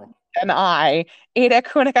general? and I ate at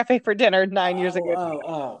Kona Cafe for dinner 9 years ago.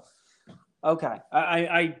 Oh. Okay.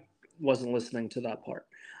 I wasn't listening to that part.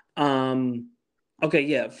 Okay,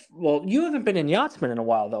 yeah. Well, you haven't been in Yachtsman in a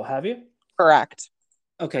while, though, have you? Correct.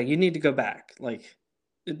 Okay, you need to go back. Like,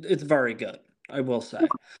 it's very good, I will say.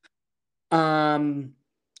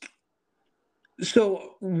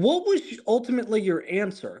 So what was ultimately your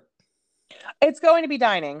answer? It's going to be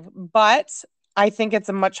dining, but I think it's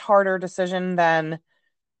a much harder decision than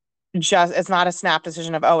just, it's not a snap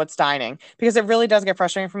decision of, oh, it's dining, because it really does get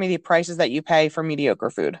frustrating for me, the prices that you pay for mediocre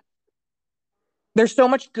food. There's so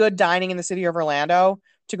much good dining in the city of Orlando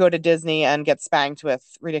to go to Disney and get spanked with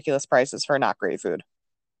ridiculous prices for not great food.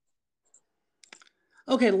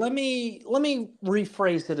 Okay, let me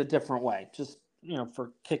rephrase it a different way, just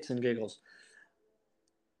for kicks and giggles.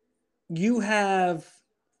 You have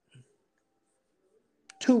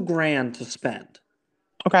 $2,000 to spend.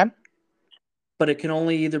 Okay. But it can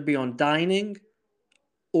only either be on dining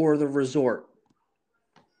or the resort.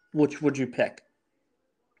 Which would you pick?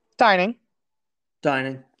 Dining.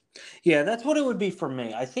 Dining. Yeah, that's what it would be for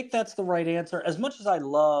me. I think that's the right answer. As much as I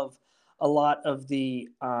love a lot of the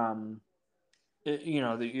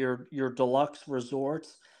your deluxe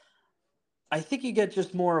resorts, I think you get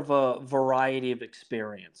just more of a variety of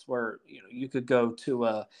experience where you could go to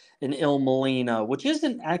an Il Molino, which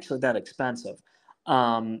isn't actually that expensive,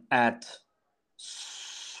 at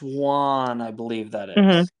Swan, I believe that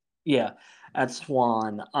Mm-hmm. is. Yeah, at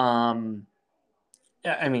Swan. I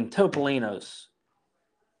mean Topolino's,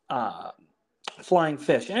 Flying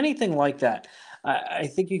Fish, anything like that. I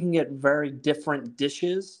think you can get very different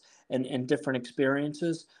dishes and different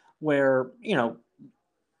experiences where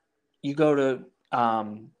you go to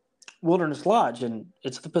Wilderness Lodge and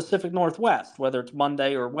it's the Pacific Northwest, whether it's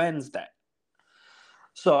Monday or Wednesday.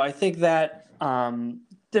 So I think that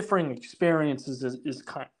differing experiences is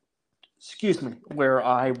kind of, excuse me, where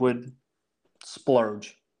I would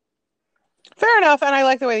splurge. Fair enough. And I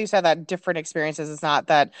like the way you said that, different experiences. It's not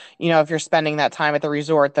that, if you're spending that time at the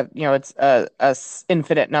resort, that, it's a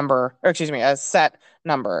infinite number, or excuse me, a set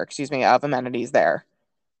number, of amenities there.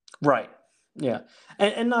 Right. Yeah.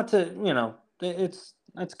 And not to,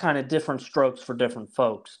 that's kind of different strokes for different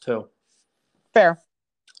folks too. Fair.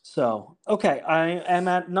 So, okay, I am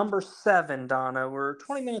at number 7, Donna. We're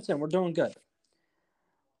 20 minutes in. We're doing good.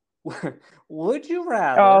 Would you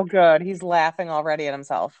rather? Oh, good. He's laughing already at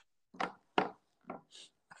himself.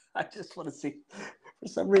 I just want to see, for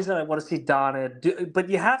some reason, I want to see Donna do, but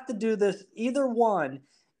you have to do this, either one,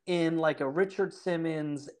 in like a Richard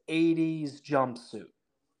Simmons 80s jumpsuit.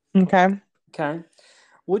 Okay. Okay.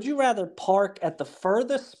 Would you rather park at the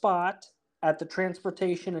furthest spot at the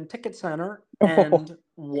Transportation and Ticket Center and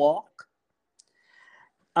walk?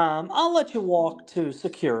 I'll let you walk to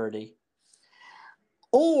security.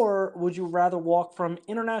 Or would you rather walk from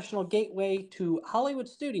International Gateway to Hollywood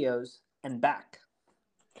Studios and back?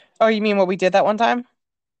 Oh, you mean what we did that one time?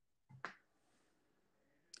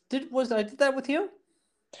 I did that with you?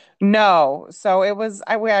 No. So it was,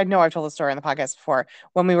 I know I've told the story on the podcast before,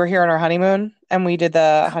 when we were here on our honeymoon and we did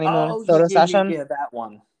the honeymoon photo session. Yeah, that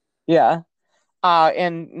one. Yeah.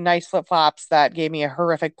 In nice flip-flops that gave me a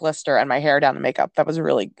horrific blister and my hair down to makeup. That was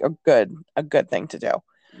really a good thing to do.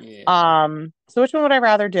 Yeah. So which one would I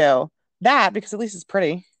rather do? That, because at least it's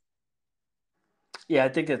pretty. Yeah, I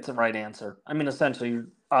think it's the right answer. I mean, essentially, you're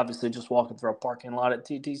obviously just walking through a parking lot at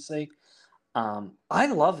TTC. I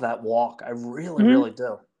love that walk. I really, really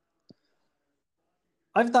do.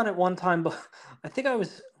 I've done it one time, but I think I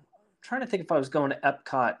was trying to think if I was going to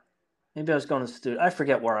Epcot. Maybe I was going to Studio. I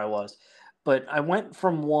forget where I was. But I went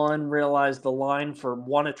from one, realized the line for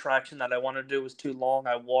one attraction that I wanted to do was too long.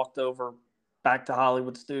 I walked over back to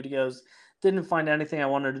Hollywood Studios, didn't find anything I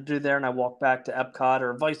wanted to do there, and I walked back to Epcot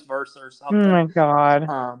or vice versa or Oh something. my God.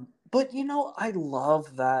 But I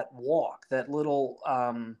love that walk, that little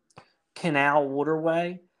canal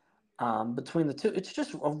waterway between the two. It's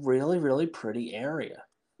just a really, really pretty area.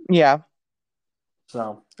 Yeah.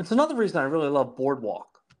 So it's another reason I really love Boardwalk.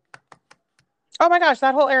 Oh my gosh,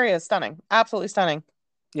 that whole area is stunning. Absolutely stunning.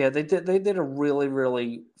 Yeah, they did a really,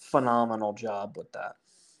 really phenomenal job with that.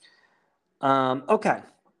 Okay.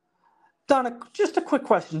 Donna, just a quick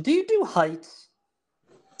question. Do you do heights?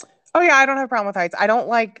 Oh yeah, I don't have a problem with heights. I don't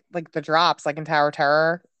like the drops like in Tower of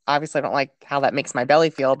Terror. Obviously, I don't like how that makes my belly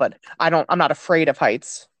feel, but I'm not afraid of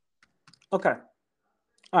heights. Okay.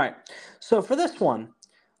 All right. So for this one,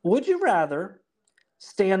 would you rather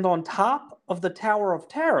stand on top of the Tower of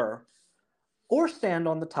Terror or stand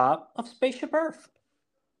on the top of Spaceship Earth?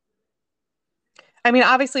 I mean,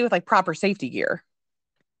 obviously with like proper safety gear.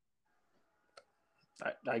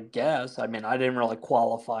 I guess. I mean, I didn't really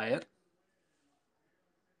qualify it.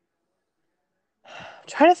 I'm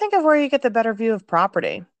trying to think of where you get the better view of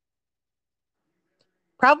property.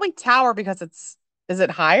 Probably Tower because is it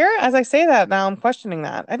higher? As I say that now, I'm questioning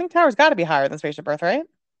that. I think Tower's got to be higher than Spaceship Earth, right?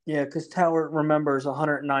 Yeah, because Tower, remember, is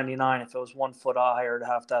 199 if it was 1 foot higher to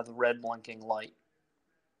have the red blinking light.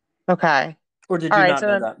 Okay. Or did All you right. not So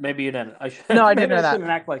know then, that? Maybe you didn't. I no, should. I didn't Maybe know I that. shouldn't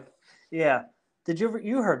act like. Yeah. Did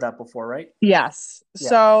you heard that before, right? Yes. Yeah.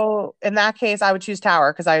 So in that case, I would choose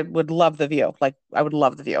Tower because I would love the view. Like I would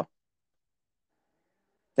love the view,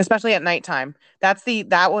 especially at nighttime. That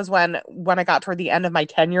was when I got toward the end of my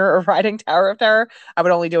tenure of riding Tower of Terror. I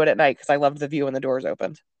would only do it at night because I loved the view when the doors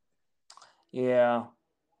opened. Yeah,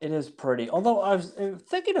 it is pretty. Although I was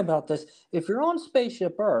thinking about this, if you're on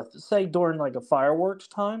Spaceship Earth, say during like a fireworks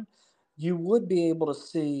time, you would be able to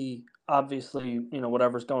see obviously,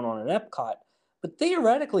 whatever's going on at Epcot. But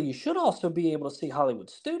theoretically, you should also be able to see Hollywood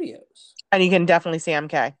Studios. And you can definitely see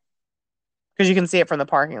MK because you can see it from the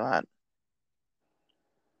parking lot.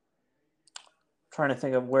 Trying to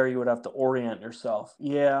think of where you would have to orient yourself.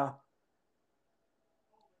 Yeah.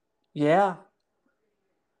 Yeah.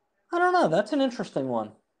 I don't know. That's an interesting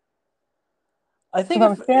one. I If think I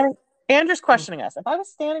if was standing, Andrew's questioning us. If I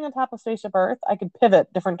was standing on top of Spaceship Earth, I could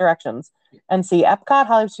pivot different directions and see Epcot,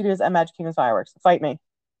 Hollywood Studios, and Magic Kingdom's fireworks. Fight me.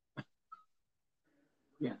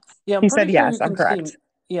 yeah, I'm He pretty said sure yes. you I'm can see correct.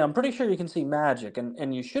 yeah, I'm pretty sure you can see magic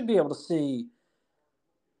and you should be able to see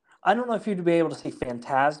I don't know if you'd be able to see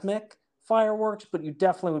Phantasmic fireworks, but you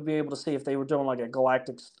definitely would be able to see if they were doing like a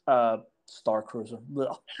Galactic Star Cruiser,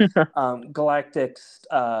 Galactic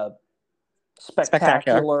Spectacular.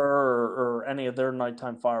 Spectacular, or any of their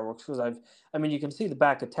nighttime fireworks. Because I mean, you can see the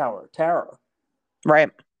back of Tower of Terror.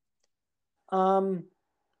 Right. Um,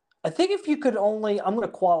 I think if you could only, I'm going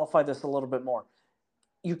to qualify this a little bit more.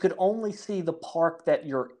 You could only see the park that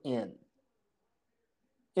you're in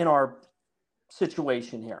our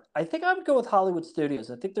situation here. I think I would go with Hollywood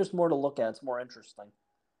Studios. I think there's more to look at. It's more interesting.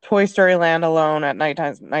 Toy Story Land alone at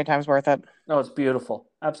nighttime's worth it. Oh, it's beautiful.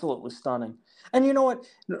 Absolutely stunning. And you know what?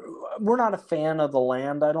 We're not a fan of the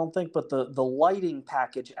land, I don't think, but the lighting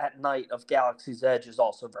package at night of Galaxy's Edge is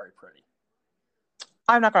also very pretty.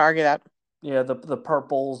 I'm not going to argue that. Yeah, the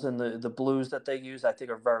purples and the blues that they use, I think,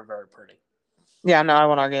 are very, very pretty. Yeah, no, I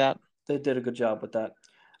won't argue that. They did a good job with that.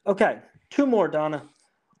 Okay, two more, Donna.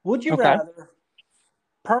 Would you Okay. rather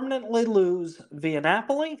permanently lose Via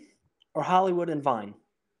Napoli or Hollywood and Vine?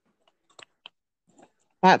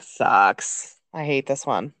 That sucks. I hate this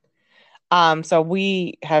one. So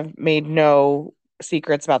we have made no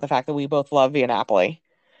secrets about the fact that we both love Via Napoli.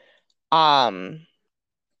 Um,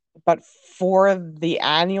 but for the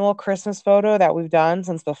annual Christmas photo that we've done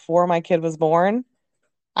since before my kid was born,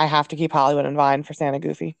 I have to keep Hollywood and Vine for Santa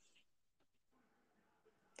Goofy.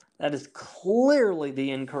 That is clearly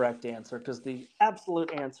the incorrect answer because the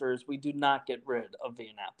absolute answer is we do not get rid of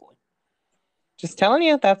Via Napoli. Just telling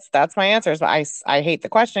you, that's my answers. But I hate the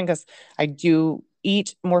question because I do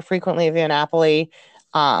eat more frequently at Via Napoli.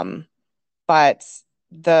 But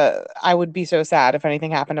I would be so sad if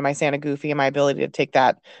anything happened to my Santa Goofy and my ability to take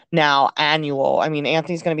that now annual. I mean,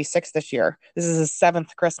 Anthony's going to be 6 this year. This is his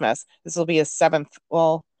 7th Christmas. This will be his 7th.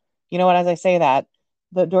 Well, you know what? As I say that,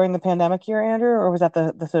 during the pandemic year, Andrew, or was that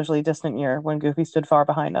the socially distant year when Goofy stood far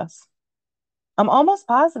behind us? I'm almost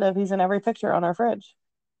positive he's in every picture on our fridge.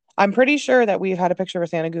 I'm pretty sure that we've had a picture of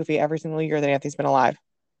Santa Goofy every single year that Anthony's been alive.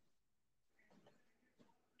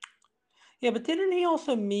 Yeah, but didn't he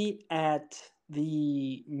also meet at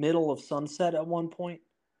the middle of Sunset at one point?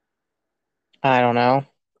 I don't know.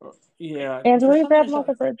 Yeah, Andrew, for will you some grab him reason, off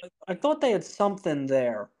the fridge? I thought they had something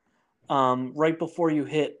there right before you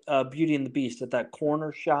hit Beauty and the Beast at that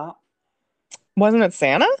corner shop. Wasn't it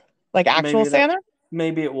Santa? Like actual Santa?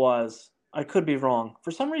 Maybe it was. I could be wrong.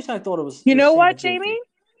 For some reason, I thought it was You just know Santa what, Goofy. Jamie?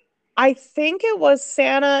 I think it was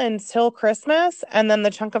Santa until Christmas, and then the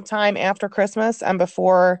chunk of time after Christmas and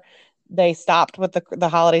before they stopped with the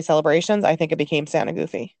holiday celebrations, I think it became Santa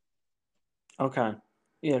Goofy. Okay.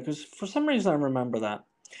 Yeah, because for some reason I remember that.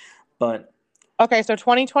 But Okay, so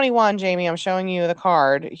 2021, Jamie, I'm showing you the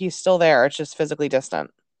card. He's still there. It's just physically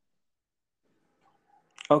distant.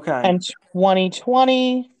 okay. And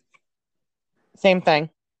 2020, same thing.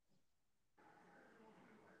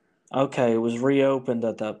 Okay, it was reopened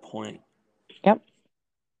at that point. Yep.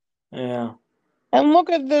 Yeah. And look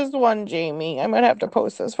at this one, Jamie. I might have to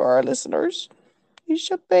post this for our listeners. He's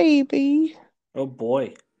a baby. Oh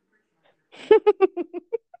boy.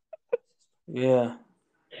 Yeah.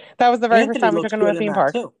 That was the very first Anthony time we looks took him to a good in theme that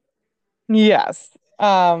park. too. Yes.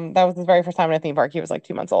 That was the very first time in a theme park. He was like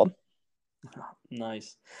 2 months old.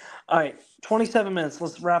 Nice. All right, 27 minutes.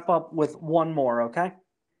 Let's wrap up with one more, okay?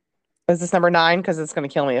 Is this number 9? Because it's going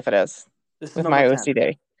to kill me if it is This is with number my 10.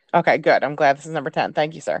 OCD. Okay, good. I'm glad this is number 10.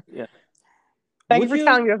 Thank you, sir. Yeah. Thank you for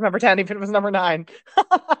telling me it was number 10, even if it was number 9.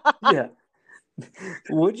 Yeah.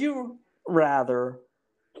 Would you rather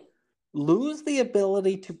lose the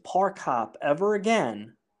ability to park hop ever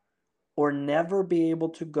again or never be able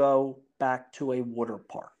to go back to a water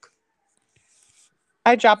park?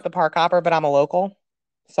 I dropped the park hopper, but I'm a local,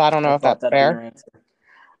 so I don't know I if thought that's that'd be your fair.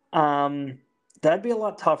 answer. That'd be a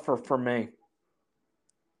lot tougher for me.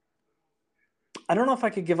 I don't know if I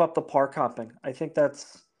could give up the park hopping. I think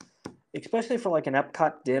that's, especially for like an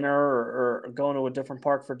Epcot dinner or going to a different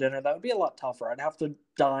park for dinner, that would be a lot tougher. I'd have to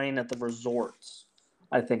dine at the resorts,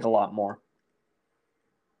 I think, a lot more.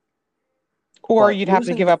 Or But you'd have to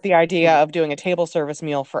losing give up the idea of doing a table service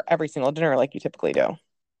meal for every single dinner like you typically do.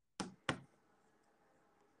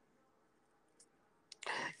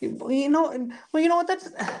 Well, you know what? That's,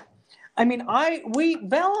 I mean,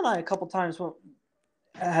 Val and I a couple times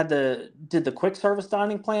did the quick service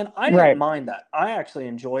dining plan. I didn't Right. mind that. I actually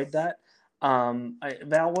enjoyed that.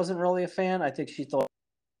 Val wasn't really a fan. I think she thought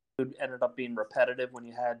it ended up being repetitive when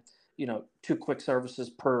you had, 2 quick services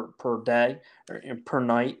per day or per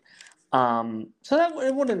night. So that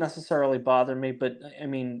it wouldn't necessarily bother me, but I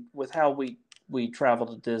mean, with how we travel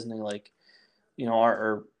to Disney, like,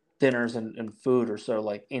 our dinners and food are so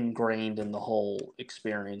like ingrained in the whole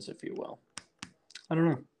experience, if you will. I don't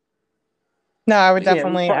know. No, I would But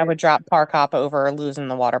yeah, I would drop park hop over losing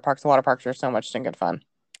the water parks. The water parks are so much stinking fun.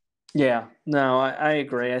 yeah, no, I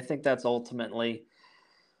agree. I think that's ultimately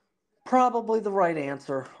probably the right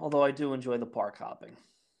answer, although I do enjoy the park hopping.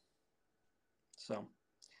 So,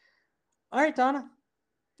 all right, Donna,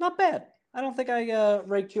 not bad. I don't think I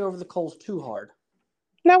raked you over the coals too hard.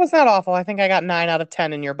 That was not awful. I think I got 9 out of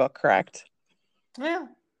 10 in your book, correct? Yeah,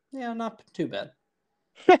 not too bad.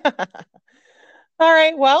 All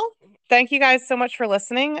right. Well, thank you guys so much for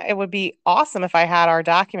listening. It would be awesome if I had our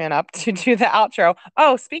document up to do the outro.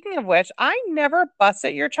 Oh, speaking of which, I never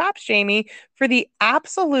busted your chops, Jamie, for the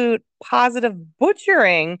absolute positive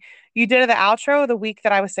butchering you did of the outro the week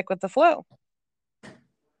that I was sick with the flu.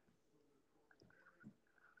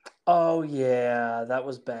 Oh yeah, that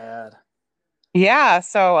was bad. Yeah,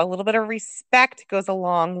 so a little bit of respect goes a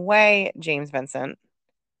long way, James Vincent.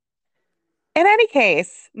 In any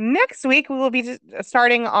case, next week we will be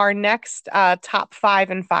starting our next top 5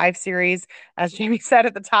 and 5 series. As Jamie said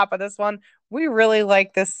at the top of this one, we really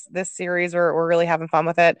like this series. We're really having fun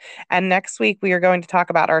with it. And next week we are going to talk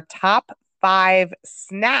about our top 5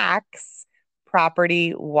 snacks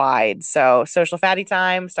property wide. So social fatty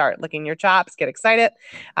time, start licking your chops, get excited.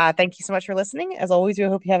 Thank you so much for listening. As always, we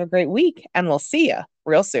hope you have a great week and we'll see you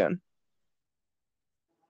real soon.